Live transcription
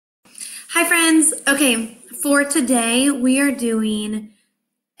Hi friends. Okay, for today we are doing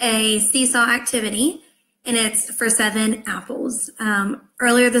a seesaw activity and it's for 7 apples.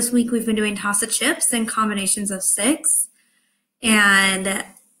 Earlier this week we've been doing toss of chips and combinations of 6 and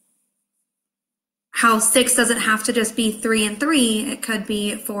how 6 doesn't have to just be 3 and 3, it could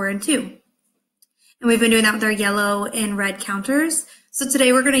be 4 and 2. And we've been doing that with our yellow and red counters. So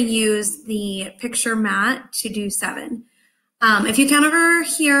today we're going to use the picture mat to do 7. If you count over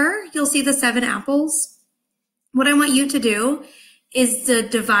here, you'll see the 7 apples. What I want you to do is to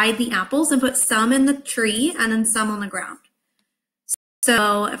divide the apples and put some in the tree and then some on the ground.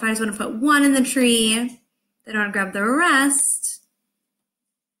 So if I just want to put 1 in the tree, then I want to grab the rest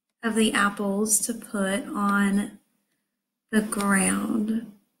of the apples to put on the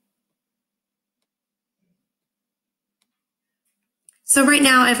ground. So right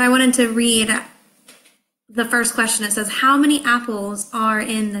now, if I wanted to read the first question, it says, how many apples are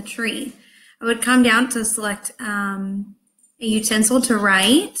in the tree? I would come down to select a utensil to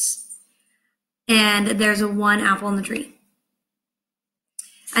write, and there's 1 apple in the tree.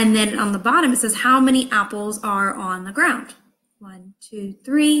 And then on the bottom, it says, how many apples are on the ground? 1, 2,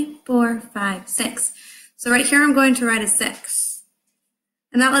 3, 4, 5, 6. So right here, I'm going to write a 6.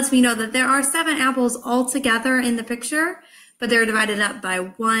 And that lets me know that there are 7 apples all together in the picture, but they're divided up by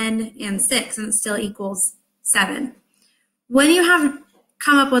 1 and 6, and it still equals 7. When you have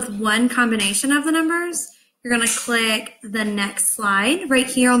come up with one combination of the numbers, you're going to click the next slide. Right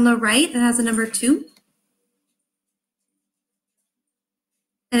here on the right, it has a number 2.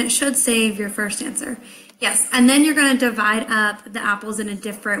 And it should save your first answer. Yes, and then you're going to divide up the apples in a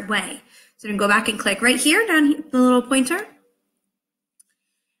different way. So you can go back and click right here, down here, the little pointer.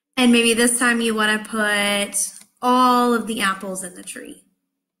 And maybe this time you want to put all of the apples in the tree.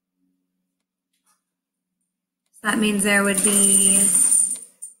 So that means there would be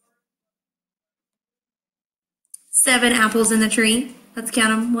 7 apples in the tree. Let's count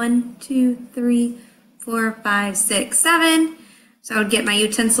them. 1, 2, 3, 4, 5, 6, 7. So I would get my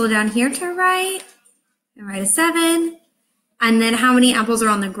utensil down here to write and write a 7. And then how many apples are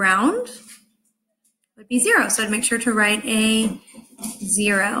on the ground? Would be 0. So I'd make sure to write a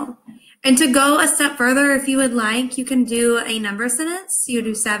 0. And to go a step further, if you would like, you can do a number sentence. So you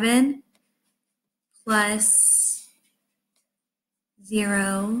do 7 plus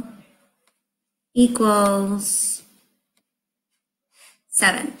 0 equals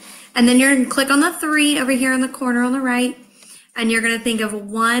 7. And then you're going to click on the 3 over here in the corner on the right, and you're going to think of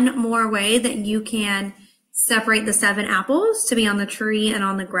one more way that you can separate the 7 apples to be on the tree and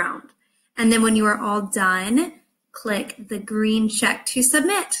on the ground. And then when you are all done, click the green check to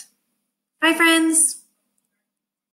submit. Bye, friends.